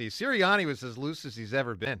loosey-goosey. Sirianni was as loose as he's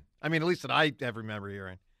ever been. I mean, at least that I ever remember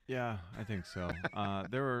hearing. Yeah, I think so.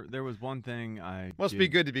 There was one thing must be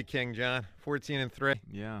good to be king, John. 14-3.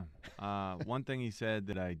 Yeah. One thing he said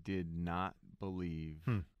that I did not believe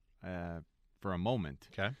for a moment.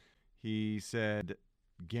 Okay. He said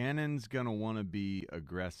Gannon's gonna want to be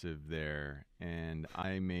aggressive there, and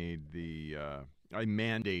I mandated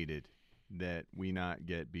that we not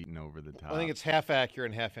get beaten over the top. I think it's half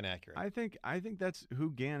accurate and half inaccurate. I think that's who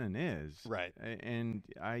Gannon is. Right. And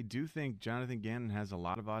I do think Jonathan Gannon has a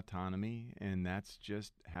lot of autonomy, and that's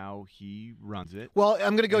just how he runs it. Well,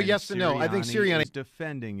 I'm going to go yes and no. I think Sirianni is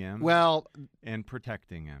defending him and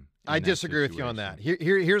protecting him. I disagree with you on that.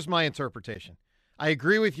 Here's my interpretation. I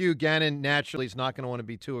agree with you. Gannon naturally is not going to want to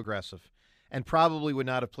be too aggressive and probably would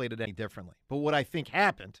not have played it any differently. But what I think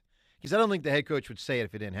happened, because I don't think the head coach would say it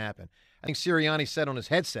if it didn't happen. I think Sirianni said on his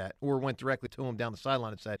headset or went directly to him down the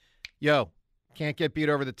sideline and said, yo, can't get beat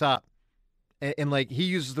over the top. And like he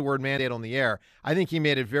uses the word mandate on the air. I think he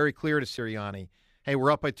made it very clear to Sirianni, hey,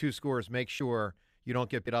 we're up by 2 scores. Make sure you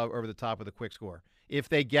don't get beat over the top with a quick score. If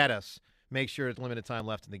they get us, make sure it's limited time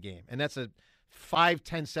left in the game. And that's a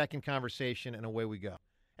 5-10 second conversation, and away we go.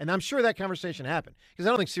 And I'm sure that conversation happened because I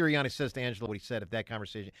don't think Sirianni says to Angelo what he said if that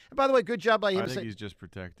conversation. And by the way, good job by him. I think he's just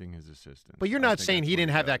protecting his assistant. But you're not saying he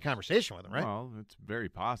didn't have that conversation with him, right? Well, it's very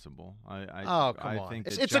possible. Come on. Think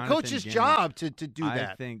it's a coach's job to do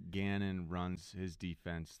that. I think Gannon runs his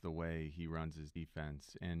defense the way he runs his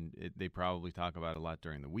defense, and they probably talk about it a lot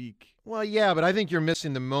during the week. Well, yeah, but I think you're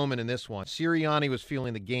missing the moment in this one. Sirianni was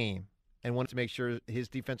feeling the game and wanted to make sure his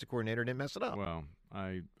defensive coordinator didn't mess it up. Well,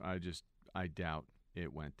 I doubt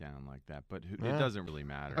it went down like that, but it doesn't really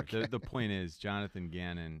matter. Okay. The point is, Jonathan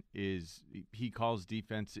Gannon he calls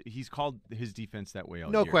defense. He's called his defense that way all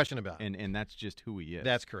year. No question about it. And that's just who he is.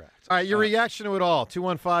 That's correct. All right, your reaction to it all,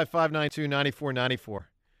 215-592-9494.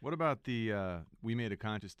 What about we made a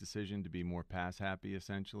conscious decision to be more pass happy,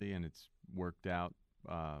 essentially, and it's worked out,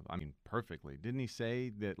 perfectly. Didn't he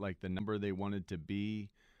say that, like, the number they wanted to be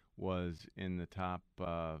was in the top,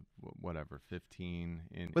 15.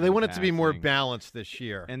 Well, they want it to be more balanced this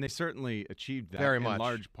year. And they certainly achieved that very in much.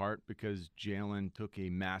 Large part because Jalen took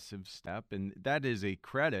a massive step, and that is a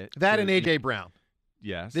credit. That and A.J. Brown.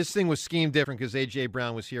 Yes. This thing was schemed different because A.J.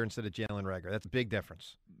 Brown was here instead of Jalen Reagor. That's a big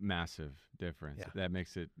difference. Massive difference. Yeah. That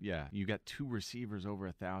makes it, you got 2 receivers over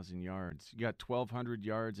 1,000 yards. You got 1,200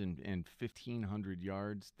 yards and 1,500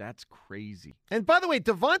 yards. That's crazy. And by the way,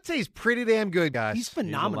 Devontae's pretty damn good, guys. He's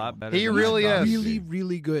phenomenal. He's a lot better he than really is. Really,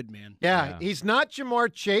 really good, man. Yeah, he's not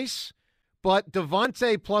Jamar Chase, but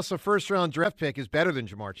Devontae plus a first-round draft pick is better than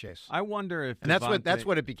Jamar Chase. I wonder if and that's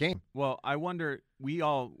what it became. Well, I wonder, we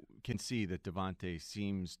all can see that Devontae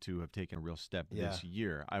seems to have taken a real step this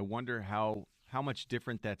year. I wonder how how much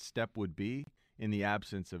different that step would be in the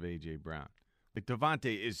absence of A.J. Brown. Like,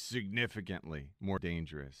 Devontae is significantly more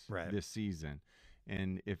dangerous this season.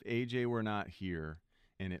 And if A.J. were not here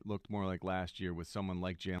and it looked more like last year with someone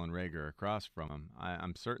like Jalen Reagor across from him,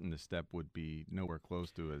 I'm certain the step would be nowhere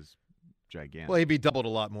close to as gigantic. Well, he'd be doubled a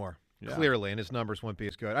lot more, clearly, and his numbers wouldn't be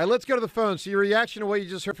as good. All right, let's go to the phone. So your reaction to what you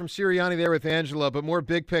just heard from Sirianni there with Angelo, but more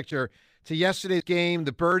big picture to yesterday's game,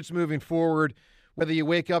 the Birds moving forward, whether you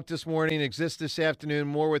wake up this morning, exist this afternoon,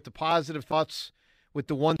 more with the positive thoughts with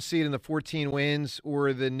the 1 seed and the 14 wins,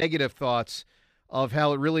 or the negative thoughts of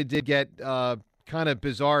how it really did get kind of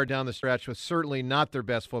bizarre down the stretch with certainly not their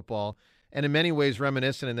best football, and in many ways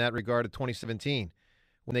reminiscent in that regard of 2017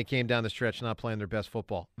 when they came down the stretch not playing their best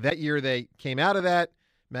football. That year they came out of that,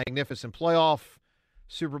 magnificent playoff,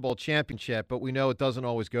 Super Bowl championship, but we know it doesn't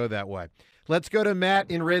always go that way. Let's go to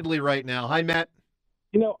Matt in Ridley right now. Hi, Matt.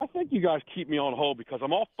 You know, I think you guys keep me on hold because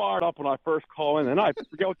I'm all fired up when I first call in, and I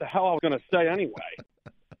forget what the hell I was going to say anyway.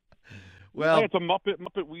 Well, it's a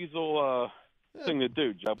Muppet Weasel thing to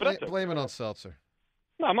do, Joe. But that's blame it on Seltzer.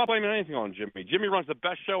 No, I'm not blaming anything on Jimmy. Jimmy runs the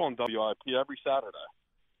best show on WIP every Saturday.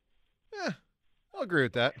 Yeah, I'll agree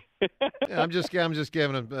with that. I'm just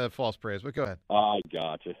giving him false praise, but go ahead. I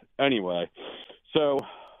gotcha. Anyway, so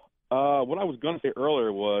what I was going to say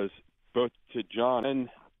earlier was both to John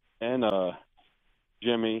and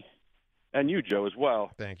Jimmy and you, Joe, as well.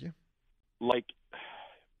 Thank you. Like,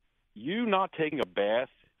 you not taking a bath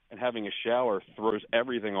and having a shower throws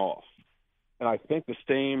everything off. And I think the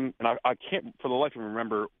same, and I can't for the life of me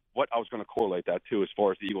remember what I was going to correlate that to as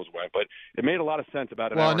far as the Eagles went, but it made a lot of sense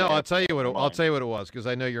about it. Well, no, I'll tell you what it was because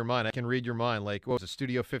I know your mind. I can read your mind. Like, what was it,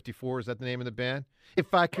 Studio 54? Is that the name of the band?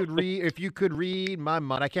 If you could read my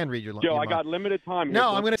mind, I can read your mind. Joe, I got limited time here.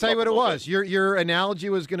 No, I'm going to tell you what it was. Your analogy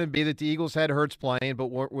was going to be that the Eagles had Hurts playing, but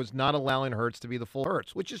was not allowing Hurts to be the full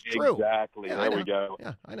Hurts, which is true. Exactly. Yeah, there we go.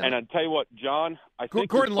 Yeah, I know. And I tell you what, John, I think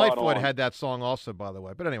Gordon you're spot Lightfoot on. had that song also, by the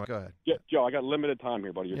way. But anyway, go ahead. Yeah, Joe, I got limited time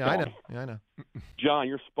here, buddy. You're I gone. know. Yeah, I know. John,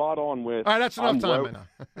 you're spot on with. All right, that's enough I'm time.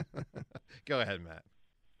 woke. Go ahead, Matt.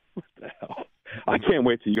 What the hell? I can't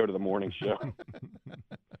wait till you go to the morning show.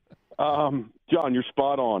 John, you're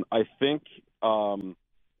spot on. I think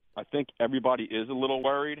everybody is a little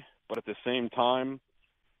worried, but at the same time,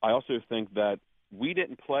 I also think that we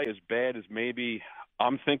didn't play as bad as maybe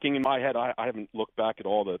I'm thinking in my head. I haven't looked back at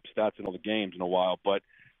all the stats and all the games in a while, but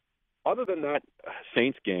other than that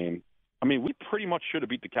Saints game, I mean, we pretty much should have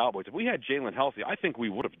beat the Cowboys. If we had Jalen healthy, I think we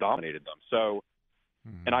would have dominated them. So,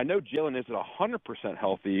 and I know Jalen isn't 100%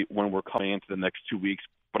 healthy when we're coming into the next 2 weeks,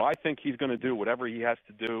 but I think he's going to do whatever he has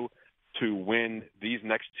to do to win these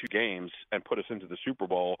next 2 games and put us into the Super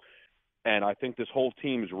Bowl. And I think this whole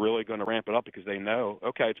team is really going to ramp it up because they know,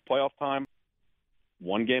 okay, it's playoff time,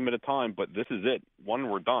 1 game at a time, but this is it.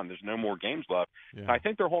 We're done. There's no more games left. Yeah. And I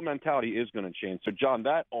think their whole mentality is going to change. So, John,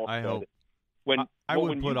 that all I said, hope. I when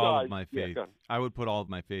would you put all guys- of my Yeah, faith. go ahead. I would put all of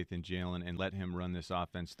my faith in Jalen and let him run this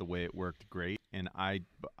offense the way it worked great. And I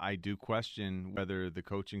do question whether the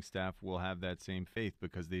coaching staff will have that same faith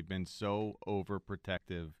because they've been so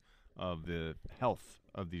overprotective of the health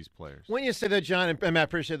of these players. When you say that, John, and Matt,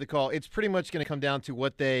 appreciate the call, it's pretty much going to come down to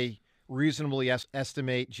what they reasonably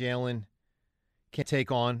estimate Jalen can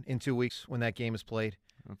take on in 2 weeks when that game is played.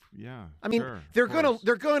 Yeah, I mean, sure, they're of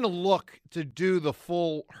course. going to look to do the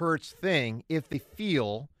full Hurts thing if they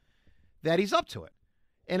feel that he's up to it.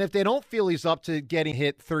 And if they don't feel he's up to getting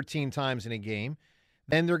hit 13 times in a game,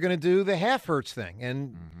 then they're going to do the half Hurts thing.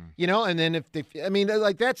 And and then if they, I mean,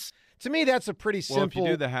 like that's to me that's a pretty Well, simple. if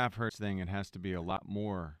you do the half Hurts thing, it has to be a lot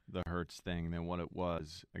more the Hurts thing than what it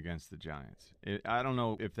was against the Giants. I don't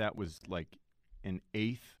know if that was like an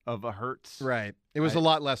eighth of a Hurts. Right. It was a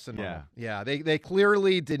lot less than normal. Yeah. Yeah. They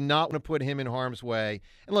clearly did not want to put him in harm's way.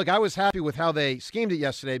 And look, I was happy with how they schemed it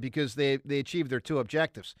yesterday because they achieved their 2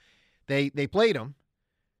 objectives. They played him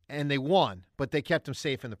and they won, but they kept him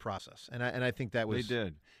safe in the process. And I think that was They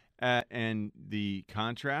did. And the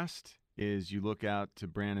contrast is you look out to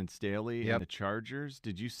Brandon Staley and the Chargers.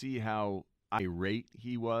 Did you see how irate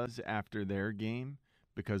he was after their game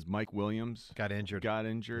because Mike Williams got injured?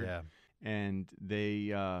 Yeah. And they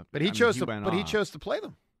But he chose to play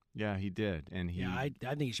them. Yeah, he did. And he I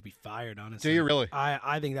think he should be fired, honestly. Do you really?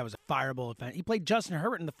 I think that was a fireable offense. He played Justin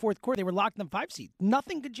Herbert in the 4th quarter. They were locked in the 5 seed.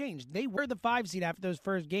 Nothing could change. They were the 5 seed after those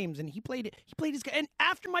first games, and he played his. And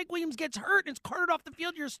after Mike Williams gets hurt and it's carted off the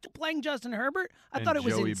field, you're still playing Justin Herbert. I thought it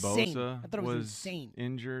was Joey insane. Bosa I thought it was insane.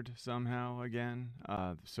 Injured somehow again.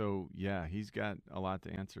 So yeah, he's got a lot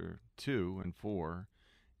to answer to and for,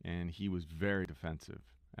 and he was very defensive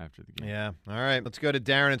after the game. Yeah. All right. Let's go to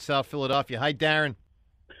Darren in South Philadelphia. Hi, Darren.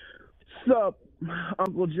 What's up?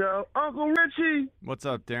 Uncle Joe, Uncle Richie. What's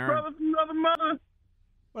up, Darren? Brother from another mother.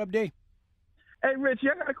 What up, D? Hey, Richie,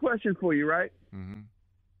 I got a question for you, right? Mm-hmm.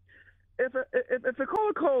 If a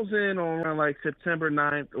caller calls in on around like September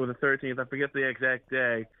 9th or the 13th, I forget the exact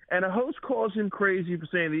day, and a host calls him crazy for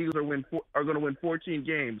saying the Eagles are going to win 14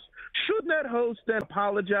 games, shouldn't that host then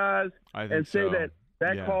apologize and say that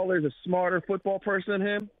caller is a smarter football person than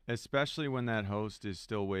him? Especially when that host is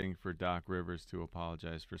still waiting for Doc Rivers to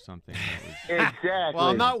apologize for something that was Exactly. Well,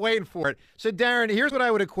 I'm not waiting for it. So, Darren, here's what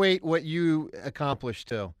I would equate what you accomplished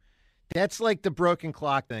to. That's like the broken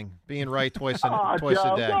clock thing, being right twice a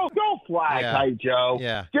day. Don't fly tight, Joe.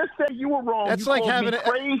 Yeah. Just say you were wrong. That's you like called having me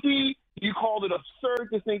crazy. You called it absurd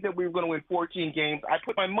to think that we were going to win 14 games. I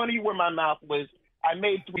put my money where my mouth was. I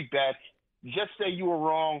made 3 bets. Just say you were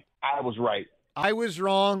wrong. I was right. I was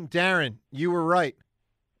wrong. Darren, you were right.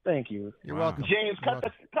 Thank you. You're welcome. James, cut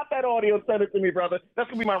that audio and send it to me, brother. That's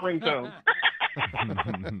going to be my ringtone.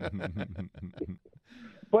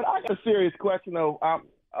 But I got a serious question, though,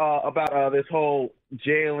 about this whole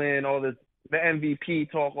Jalen, all this, the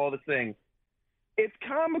MVP talk, all this thing. It's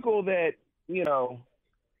comical that,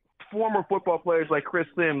 former football players like Chris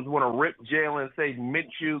Sims want to rip Jalen and say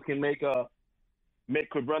Minshew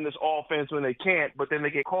could run this offense when they can't, but then they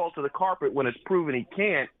get called to the carpet when it's proven he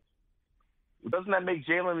can't. Doesn't that make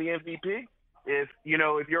Jalen the MVP? If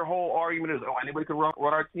your whole argument is, anybody could run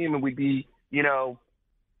our team and we'd be,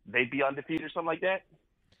 they'd be undefeated or something like that?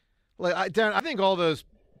 Darren, I think all those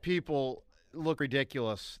people look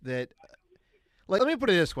ridiculous. Let me put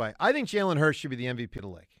it this way. I think Jalen Hurts should be the MVP of the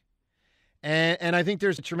league. And I think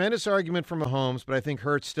there's a tremendous argument for Mahomes, but I think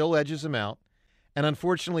Hurts still edges him out. And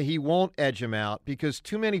unfortunately, he won't edge him out because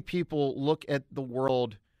too many people look at the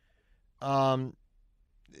world through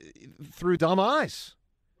dumb eyes.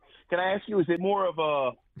 Can I ask you, is it more of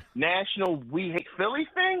a national we hate Philly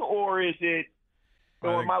thing, or is it,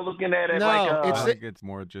 or am I looking at it I think it's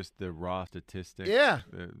more just the raw statistics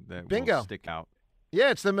that Bingo. will stick out. Yeah,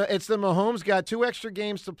 it's the Mahomes got 2 extra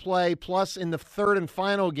games to play, plus in the third and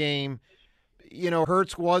final game,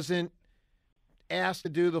 Hurts wasn't asked to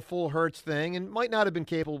do the full Hurts thing and might not have been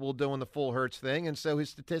capable of doing the full Hurts thing, and so his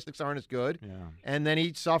statistics aren't as good. Yeah. And then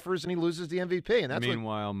he suffers and he loses the MVP. And that's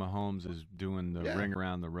Meanwhile, Mahomes is doing the ring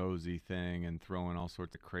around the rosy thing and throwing all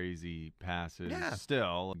sorts of crazy passes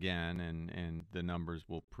still again, and the numbers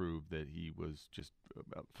will prove that he was just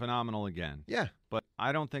phenomenal again. Yeah. But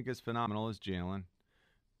I don't think as phenomenal as Jalen.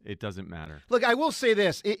 It doesn't matter. Look, I will say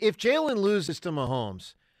this. If Jalen loses to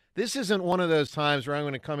Mahomes, this isn't one of those times where I'm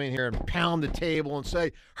going to come in here and pound the table and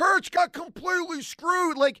say, Hurts got completely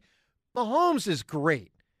screwed. Like, Mahomes is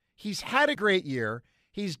great. He's had a great year.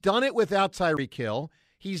 He's done it without Tyreek Hill.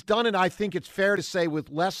 He's done it, I think it's fair to say, with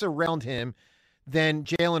less around him than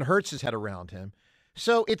Jalen Hurts has had around him.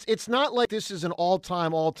 So it's not like this is an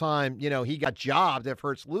all-time, he got jobbed if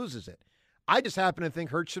Hurts loses it. I just happen to think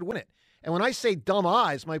Hurts should win it. And when I say dumb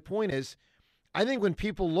eyes, my point is, I think when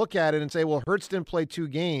people look at it and say, well, Hurts didn't play 2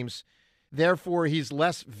 games, therefore he's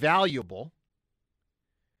less valuable,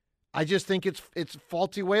 I just think it's a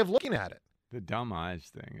faulty way of looking at it. The dumb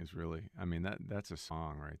eyes thing is really, that's a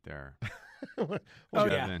song right there.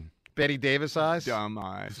 Betty Davis eyes? Dumb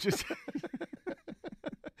eyes. Just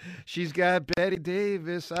She's got Betty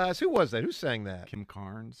Davis eyes. Who was that? Who sang that? Kim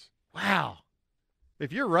Carnes. Wow.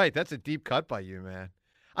 If you're right, that's a deep cut by you, man.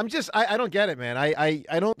 I don't get it, man.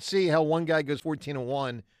 I don't see how one guy goes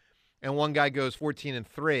 14-1 and one guy goes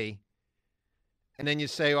 14-3, and then you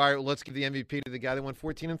say, all right, well, let's give the MVP to the guy that went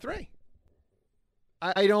 14-3.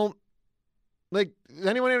 I don't does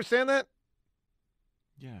anyone understand that?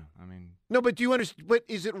 Yeah, No, but do you understand? But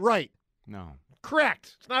is it right? No.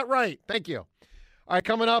 Correct. It's not right. Thank you. All right,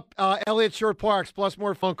 coming up, Elliott Short Parks plus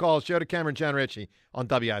more phone calls. Joe DeCamera, John Ritchie on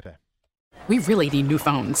WIP. We really need new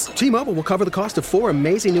phones. T-Mobile will cover the cost of 4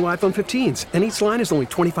 amazing new iPhone 15s, and each line is only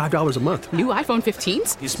 $25 a month. New iPhone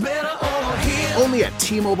 15s? It's better over here. Only at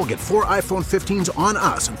T-Mobile, get 4 iPhone 15s on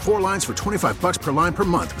us and 4 lines for $25 per line per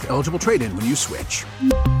month with eligible trade-in when you switch.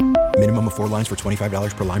 Minimum of 4 lines for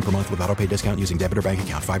 $25 per line per month with autopay discount using debit or bank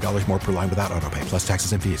account. $5 more per line without autopay, plus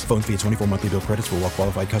taxes and fees. Phone fee at 24 monthly bill credits for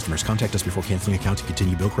well-qualified customers. Contact us before canceling account to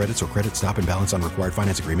continue bill credits or credit stop and balance on required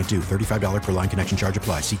finance agreement due. $35 per line connection charge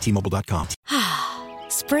applies. See T-Mobile.com.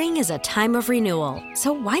 Spring is a time of renewal,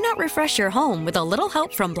 so why not refresh your home with a little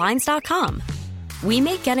help from Blinds.com? We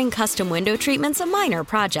make getting custom window treatments a minor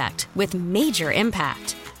project with major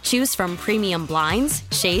impact. Choose from premium blinds,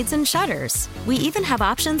 shades, and shutters. We even have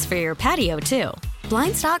options for your patio, too.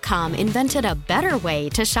 Blinds.com invented a better way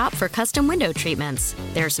to shop for custom window treatments.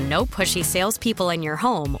 There's no pushy salespeople in your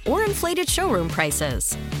home or inflated showroom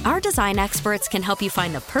prices. Our design experts can help you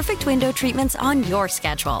find the perfect window treatments on your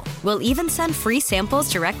schedule. We'll even send free samples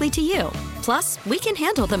directly to you. Plus, we can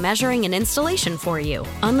handle the measuring and installation for you.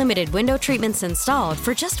 Unlimited window treatments installed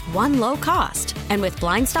for just one low cost. And with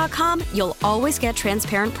Blinds.com, you'll always get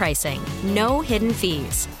transparent pricing. No hidden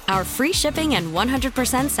fees. Our free shipping and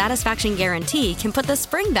 100% satisfaction guarantee can put the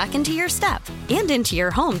spring back into your step and into your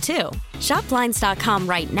home, too. Shop Blinds.com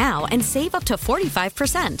right now and save up to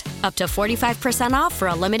 45%. Up to 45% off for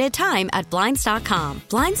a limited time at Blinds.com.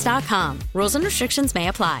 Blinds.com. Rules and restrictions may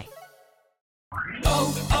apply.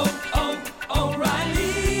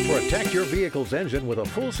 Protect your vehicle's engine with a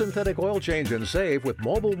full synthetic oil change and save with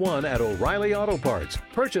Mobil 1 at O'Reilly Auto Parts.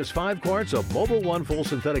 Purchase 5 quarts of Mobil 1 full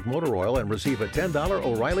synthetic motor oil and receive a $10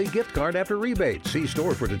 O'Reilly gift card after rebate. See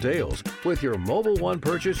store for details. With your Mobil 1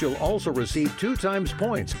 purchase, you'll also receive 2 times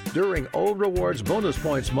points during O Rewards Bonus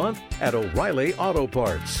Points Month at O'Reilly Auto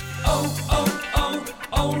Parts.